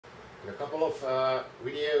In a couple of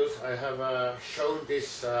videos I have shown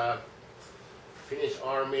this Finnish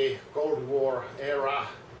Army Cold War era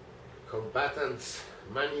Combatant's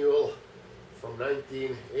manual from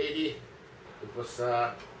 1980. It was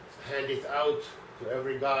handed out to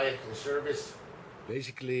every guy in service.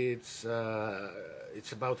 Basically it's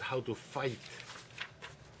about how to fight.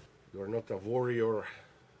 You are not a warrior,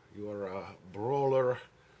 you are a brawler.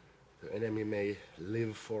 The enemy may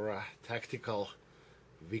live for a tactical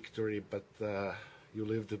victory, but you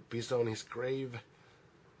live to piss on his grave.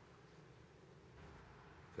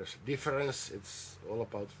 There's a difference, it's all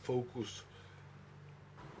about focus.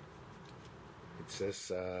 It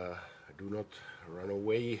says do not run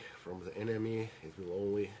away from the enemy, it will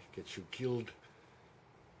only get you killed.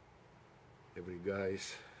 Every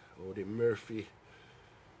guy's Audie Murphy.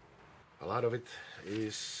 A lot of it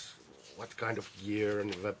is what kind of gear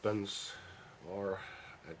and weapons are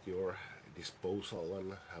at your disposal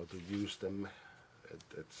and how to use them,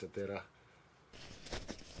 etc.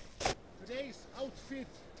 Today's outfit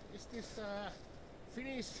is this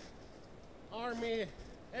Finnish Army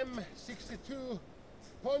M62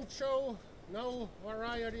 Poncho. No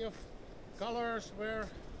variety of colors were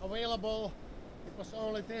available. It was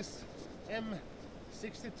only this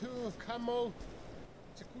M62 camo.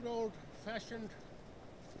 It's a good old-fashioned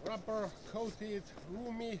rubber-coated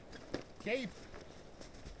roomy cape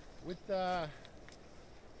with a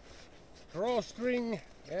drawstring.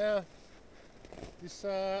 Yeah, this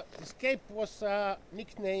cape was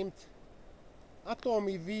nicknamed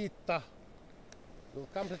Atomiviitta. We'll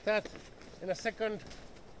come to that in a second.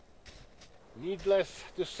 Needless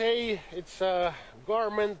to say, it's a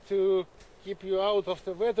garment to keep you out of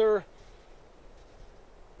the weather.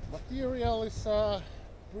 Material is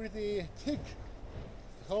pretty thick.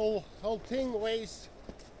 The whole thing weighs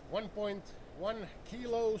 1.1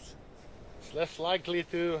 kilos. It's less likely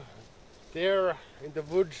to tear in the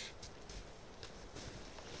woods.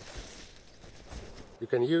 You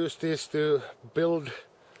can use this to build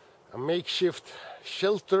a makeshift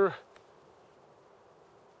shelter.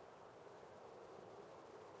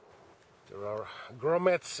 There are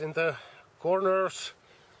grommets in the corners,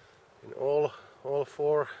 in all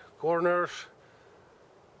four corners,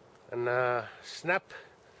 and snap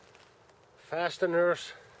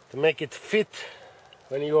fasteners to make it fit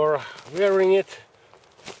when you are wearing it.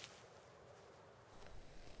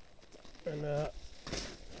 And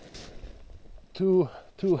two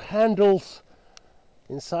handles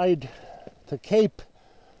inside the cape.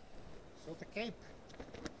 So the cape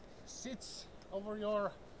sits over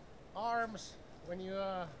your arms when you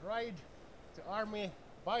ride the army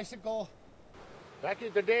bicycle. Back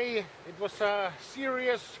in the day, it was a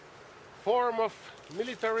serious form of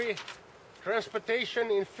military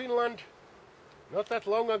transportation in Finland. Not that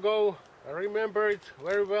long ago, I remember it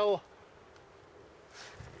very well.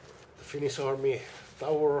 The Finnish Army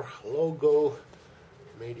Tower logo,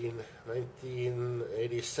 made in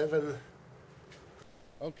 1987.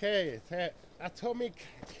 Okay, the atomic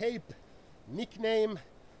cape nickname.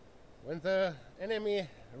 When the enemy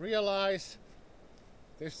realize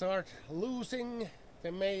they start losing, they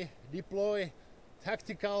may deploy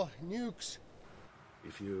tactical nukes.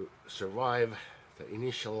 If you survive the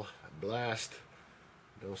initial blast,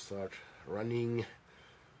 don't start running.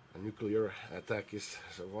 A nuclear attack is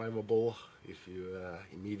survivable if you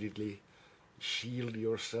immediately shield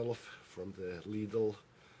yourself from the lethal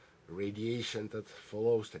radiation that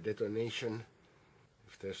follows the detonation.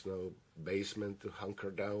 If there's no basement to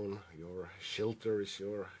hunker down, your shelter is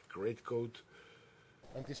your greatcoat.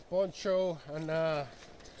 And this poncho and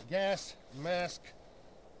gas mask.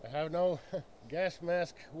 I have no gas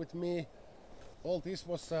mask with me. All this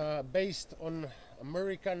was based on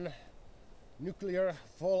American nuclear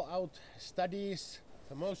fallout studies.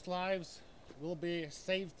 So most lives will be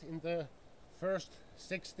saved in the first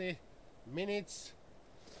 60 minutes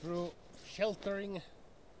through sheltering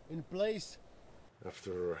in place.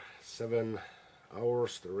 After 7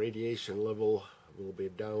 hours, the radiation level will be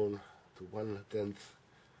down to 1/10.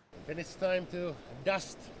 Then it's time to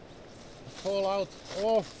dust the fallout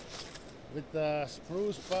off with the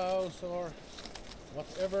spruce boughs or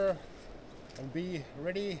whatever, and be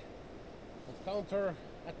ready for counter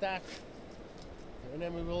attack. The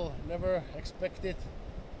enemy will never expect it.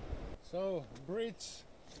 So Brits,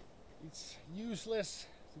 it's useless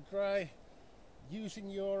to try using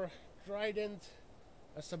your trident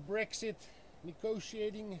as a Brexit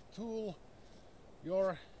negotiating tool.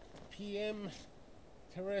 Your PM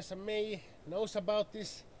Theresa May knows about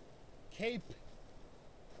this cape.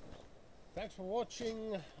 Thanks for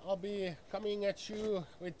watching. I'll be coming at you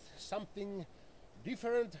with something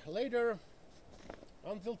different later.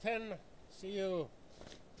 Until 10, see you.